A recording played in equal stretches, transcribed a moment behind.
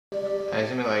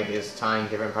assume it like is tying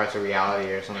different parts of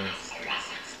reality or something.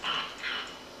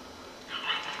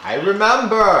 I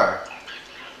remember!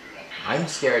 I'm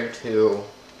scared too.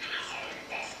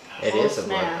 It is a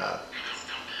bloodbath.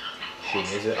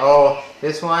 Is it? Oh,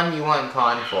 this one you want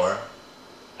Con for.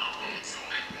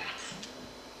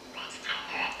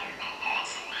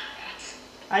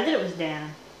 I did it with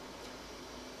Dan.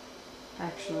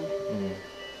 Actually.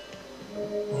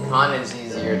 Con is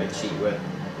easier to cheat with.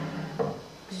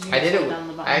 I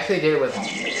actually did it with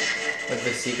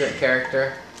the secret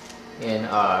character in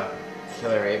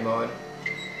Killer 8 mode.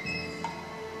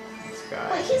 This guy.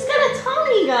 But he's got a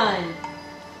Tommy gun!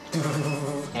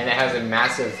 And it has a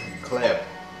massive clip.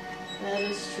 That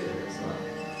is true as well.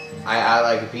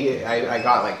 I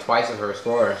got like twice of her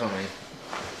score or something.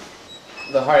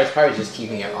 The hardest part is just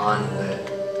keeping it on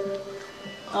the...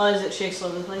 Oh, is it shakes all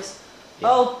over the place? Yeah.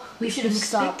 Oh, we should have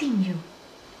stopped. You.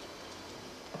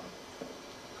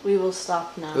 We will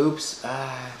stop now. Oops.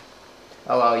 Oh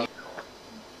well.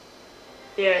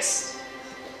 Yes.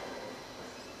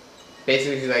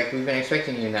 Basically, he's like, we've been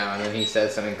expecting you now, and then he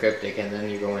says something cryptic, and then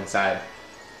you go inside.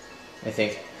 I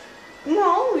think.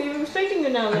 No, we were expecting you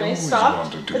now, and I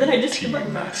stopped, and then I just...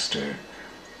 Master.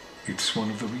 It's one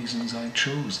of the reasons I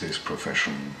chose this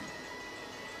profession.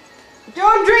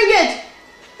 Don't drink it!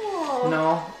 Oh.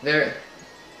 No, they're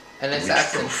an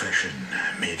assassin. Which profession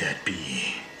may that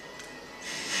be?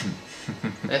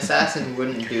 An assassin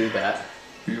wouldn't do that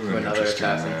to another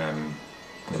assassin. Man.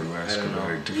 You ask a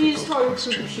very He's difficult Toru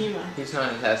question. Fukushima. He's not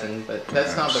an assassin, but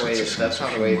that's not Perhaps the way. it's a That's sense not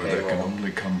of the way humor they that can roll.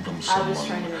 only come from I was someone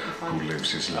trying to make it fun. who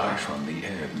lives his life on the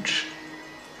edge.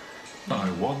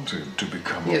 I wanted to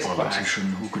become a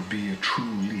politician who could be a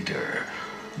true leader,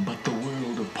 but the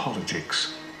world of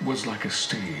politics was like a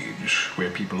stage where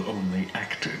people only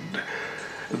acted.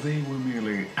 They were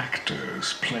merely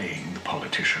actors playing the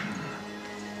politician.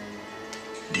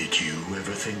 Did you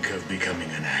ever think of becoming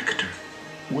an actor?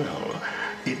 Well,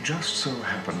 it just so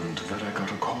happened that I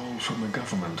got a call from the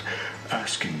government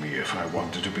asking me if I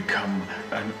wanted to become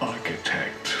an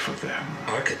architect for them.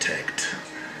 Architect?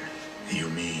 You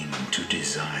mean to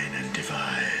design and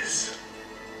devise?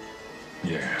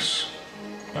 Yes.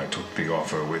 I took the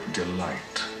offer with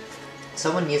delight.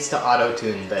 Someone needs to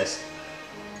auto-tune this.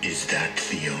 Is that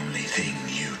the only thing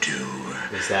you do?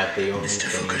 Is that the only Mr.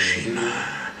 thing Fukushima, you do?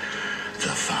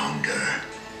 the founder.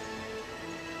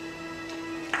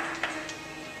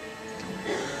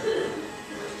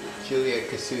 Julia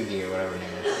Kisugi or whatever her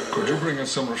name is. Could you bring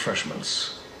us some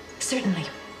refreshments? Certainly.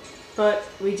 But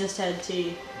we just had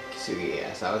tea. Kisugi,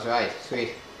 yes, I was right.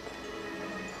 Sweet.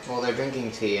 Well, they're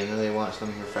drinking tea and then they want some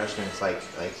refreshments like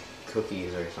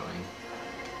cookies or something.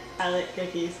 I like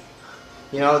cookies.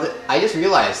 You know, I just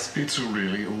realized. It's a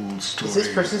really old story. Is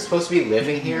this person supposed to be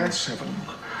living here? 7.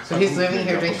 So he's living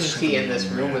here drinking tea in this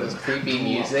room with this creepy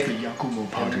music. The Yakumo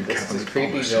Party And this cabinet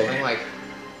creepy policy. building, like...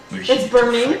 The It's heat of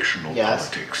burning? factional Yes.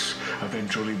 politics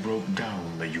eventually broke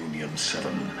down the Union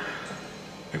 7.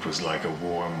 It was like a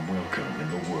warm welcome in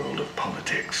the world of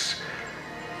politics.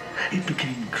 It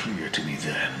became clear to me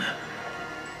then.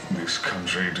 This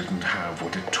country didn't have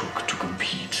what it took to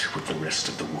compete with the rest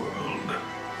of the world.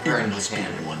 It must be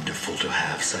wonderful to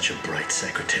have such a bright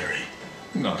secretary.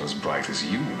 Not as bright as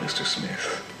you, Mr.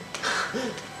 Smith.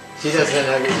 She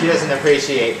doesn't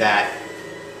appreciate that.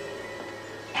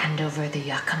 Hand over the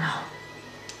Yakumo.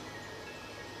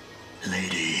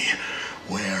 Lady,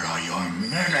 where are your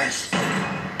manners?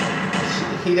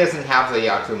 He doesn't have the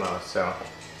Yakumo, so...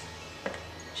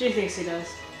 She thinks he does.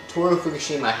 Toru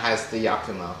Fukushima has the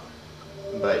Yakumo.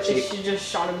 But She just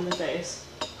shot him in the face.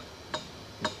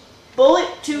 Bullet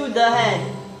to the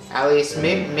head. At least,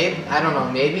 maybe I don't know,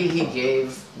 maybe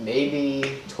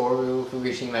Toru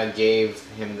Fukushima gave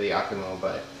him the Yakumo,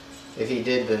 but if he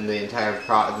did, then the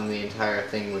entire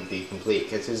thing would be complete,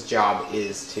 because his job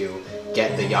is to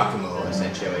get the Yakumo,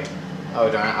 essentially. Oh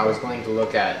darn it, I was going to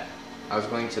look at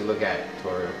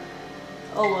Toru.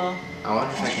 Oh well. I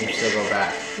wonder if I can still go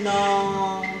back.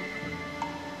 No.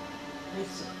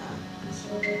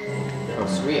 Oh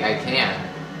sweet, I can.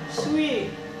 Sweet.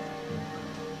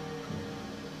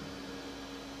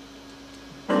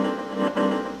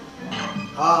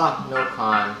 Ah, no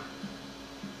con.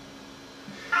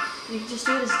 You can just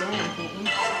do it as Dan, can't you?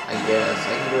 I guess.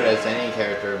 I can do it as any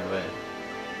character,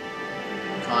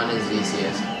 but con is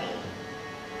easiest.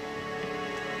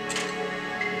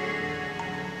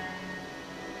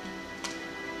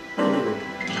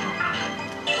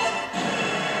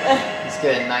 Let's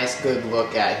get a nice good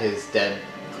look at his dead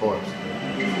corpse.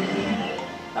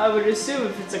 I would assume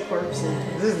if it's a corpse.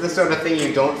 This is the sort of thing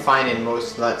you don't find in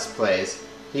most Let's Plays.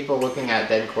 People looking at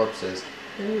dead corpses.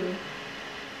 Ooh.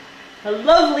 A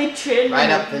lovely chin. Right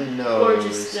and up the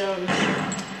gorgeous nose. nose.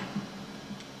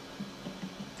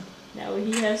 Now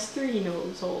he has 3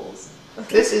 nose holes.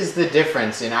 This is the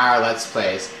difference in our Let's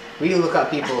Plays. We look up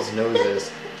people's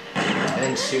noses and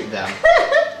then shoot them.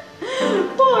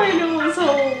 4 nose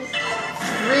holes.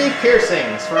 3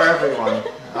 piercings for everyone.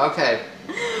 Okay.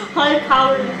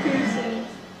 High-powered piercings.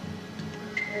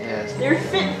 Yes. They're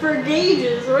fit for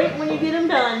gauges right when you get them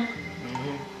done.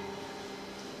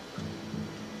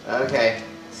 Okay.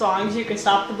 As long as you can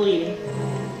stop the bleeding.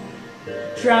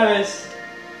 Travis.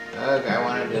 Okay, I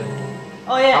wanted to...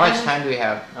 Oh yeah. How much time do we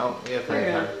have? Oh, we have plenty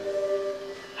of Okay.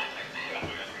 time.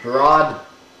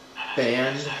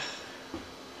 Broadband.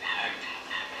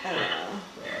 I don't know.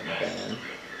 Broadband.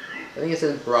 I think it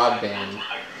says broadband.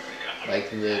 Like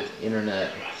the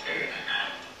internet.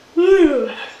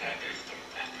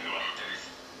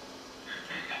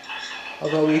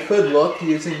 Although we could look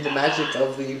using the magic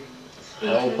of the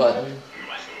L button.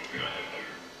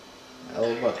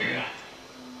 L button.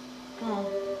 Oh.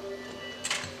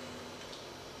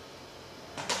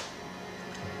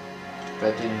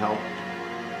 That didn't help.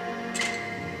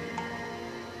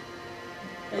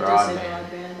 It does say Broadband.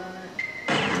 broadband on it.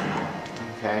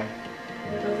 Okay.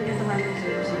 Don't forget the hard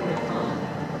reserves you put on.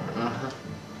 Uh-huh.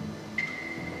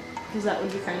 Because that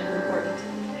would be kind of important.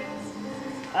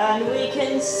 And we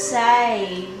can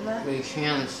save. We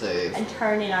can save. And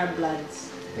turn in our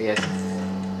bloods. Yes.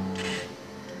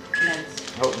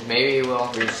 Bloods. Oh, maybe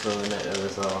we'll reach the limit of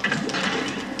this level.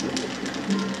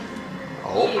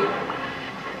 Oh.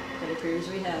 It appears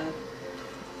we have.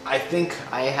 I think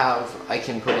I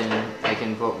can put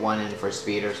 1 in for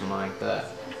speed or something like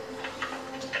that.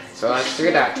 So let's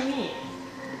do that.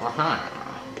 Uh-huh.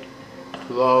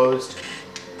 Closed.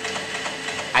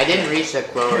 I didn't reach the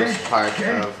closed part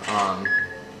of,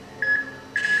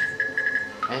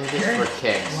 and just for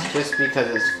kicks, just because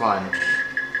it's fun.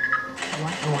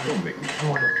 What? You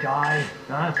want to die?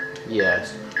 Huh?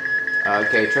 Yes.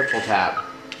 Okay, triple tap.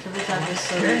 Triple tap is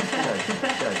so Okay.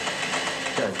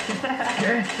 good.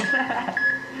 Okay.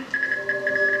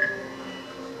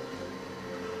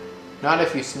 Not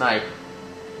if you snipe.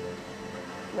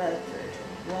 But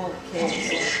won't kill.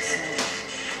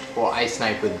 Well, I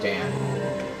snipe with Dan.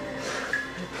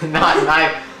 not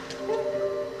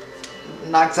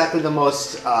exactly the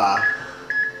most, Oh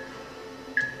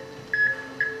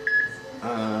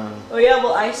yeah,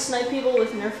 well I snipe people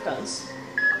with Nerf guns.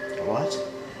 what?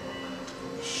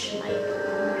 Snipe.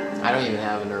 I don't even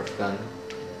have a Nerf gun.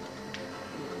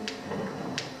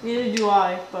 Neither do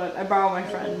I, but I borrow my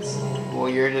friends. Well,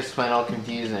 you're just plain all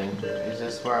confusing. Is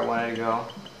this where I wanted to go?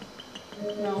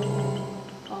 No.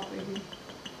 Oh, maybe.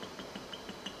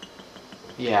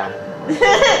 Yeah.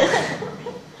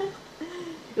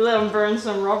 You let them burn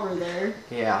some rubber there.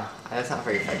 Yeah. That's not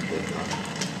very effective.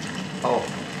 Oh.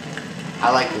 I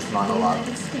like this monologue.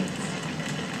 United States.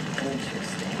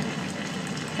 Interesting.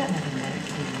 Got nothing better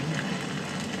to do.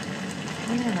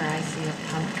 Whenever I see a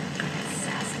punk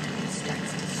assassin who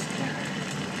starts to stir,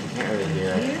 You can't really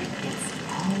hear it. here it's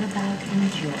all about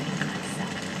enjoying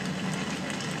myself.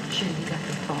 Sure you got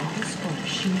the balls for a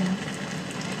shootout?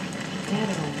 Dead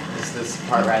or alive? It's this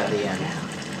part right at the end. Yeah.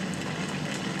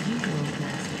 You won't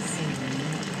last a single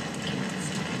minute against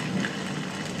me.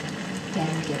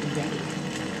 Then get ready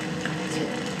to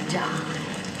die.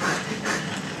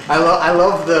 I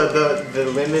love the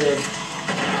limited.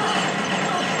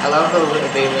 I love the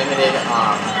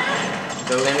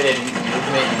limited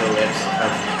movement in the lips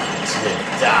of to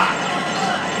die.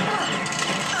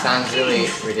 Sounds really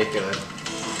ridiculous.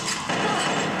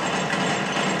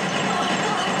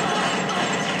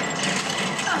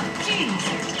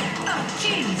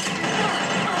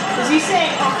 Is he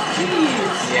saying, oh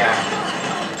jeez? Yeah.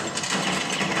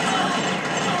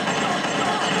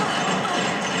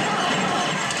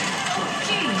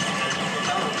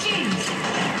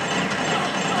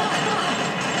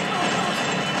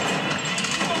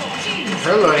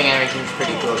 Her loading animation is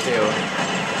pretty cool too.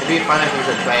 It'd be fun if you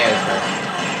could play as her.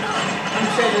 I'm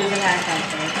sure there's an hack out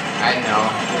there. I know.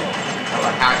 A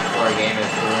hack for a game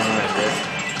is ruining like this.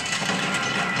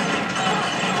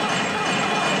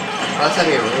 Well, that's gonna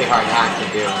be a really hard hack to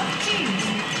do.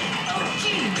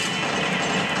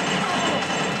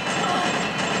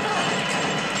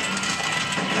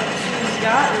 She's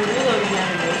got a reloading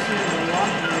animation and a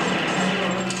walking animation.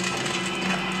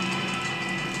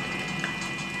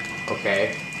 Okay.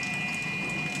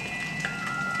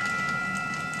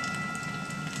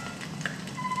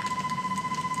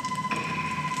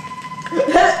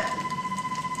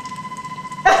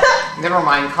 Never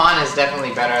mind, Khan is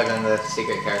definitely better than the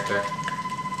secret character.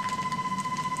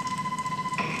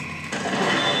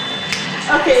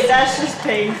 Okay, that's just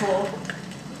painful.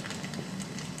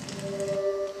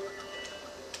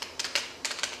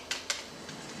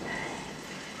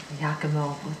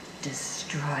 Yakumo will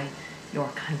destroy your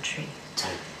country. To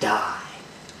die.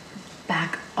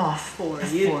 Back off For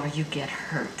you. before you get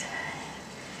hurt.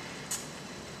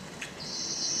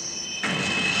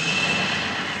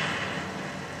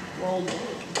 Well,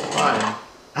 Fun.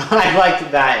 I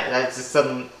liked that. That's just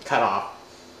some cut off.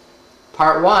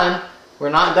 Part 1. We're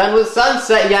not done with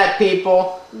Sunset yet,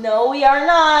 people. no, we are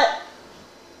not.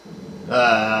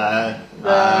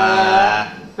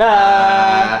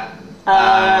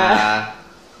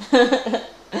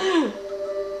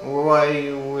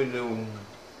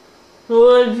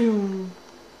 What do you do?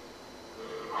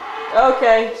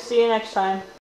 Okay, see you next time.